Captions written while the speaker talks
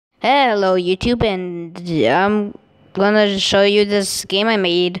Hello YouTube, and I'm gonna show you this game I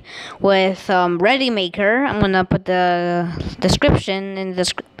made with Ready Maker. I'm gonna put the description in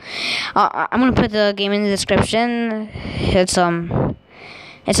the I'm gonna put the game in the description. It's a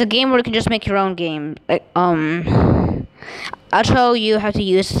game where you can just make your own game. I'll show you how to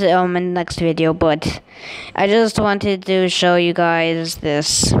use it in the next video, but I just wanted to show you guys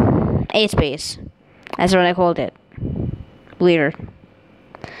this 8-space. That's what I called it. Weird.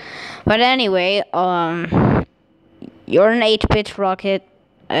 But anyway, you're an 8-bit rocket,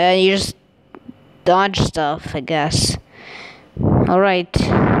 and you just dodge stuff, I guess. Alright.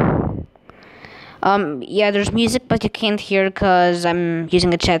 Yeah, there's music, but you can't hear because I'm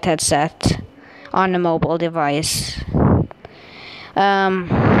using a chat headset on a mobile device.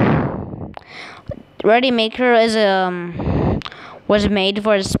 Ready Maker is was made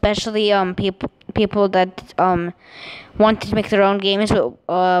for especially people that want to make their own games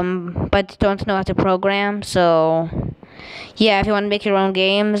but don't know how to program. So yeah, if you want to make your own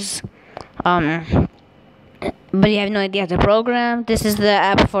games but you have no idea how to program, this is the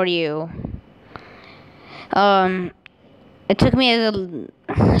app for you. It took me it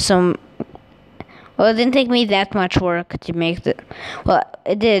didn't take me that much work to make it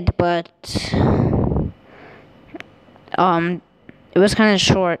did, but it was kind of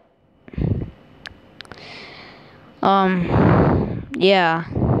short. Yeah.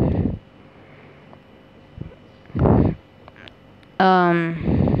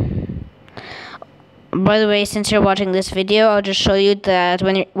 By the way, since you're watching this video, I'll just show you that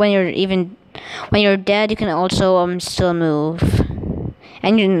when you're dead, you can also still move,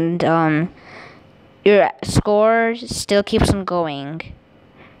 and your score still keeps on going.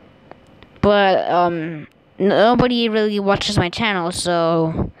 But nobody really watches my channel,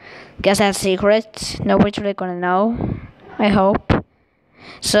 so guess that's secret. Nobody's really gonna know, I hope.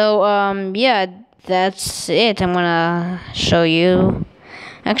 So yeah, that's it. I'm gonna show you.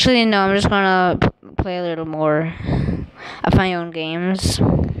 Actually, no, I'm just gonna play a little more of my own games.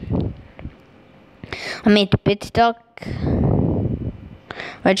 I made Bit Duck,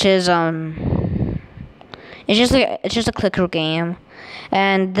 which is it's just a clicker game,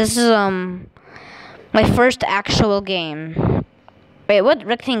 and this is my first actual game. Wait, what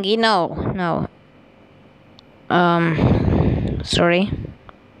rectangle? No. Sorry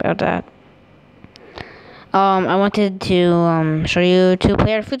about that. I wanted to show you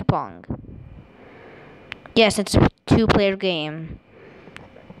two-player foot pong. Yes, it's a two-player game.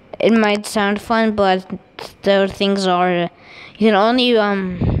 It might sound fun, but the things are you can only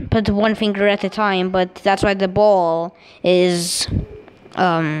put one finger at a time, but that's why the ball is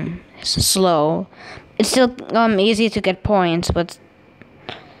slow. It's still easy to get points, but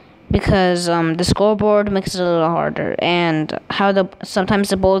because the scoreboard makes it a little harder, and sometimes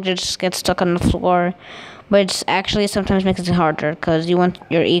the ball just gets stuck on the floor, which actually sometimes makes it harder because you're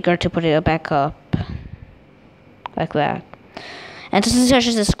eager to put it back up like that. And since it's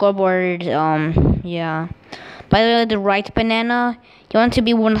just the scoreboard, yeah. By the way, the right banana, you want to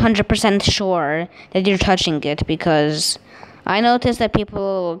be 100% sure that you're touching it, because I noticed that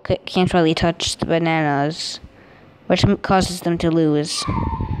people can't really touch the bananas, which causes them to lose.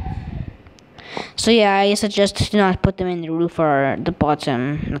 So yeah, I suggest to not put them in the roof or the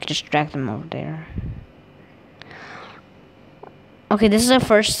bottom, like just drag them over there. Okay, this is the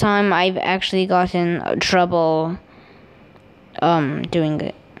first time I've actually gotten trouble doing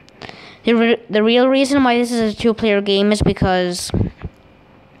it. The real reason why this is a two-player game is because,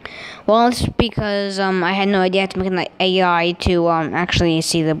 well, it's because I had no idea how to make an AI to actually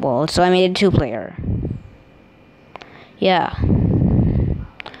see the ball, so I made it two-player. Yeah.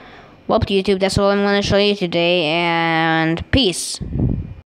 Well, YouTube, that's all I'm going to show you today, and peace.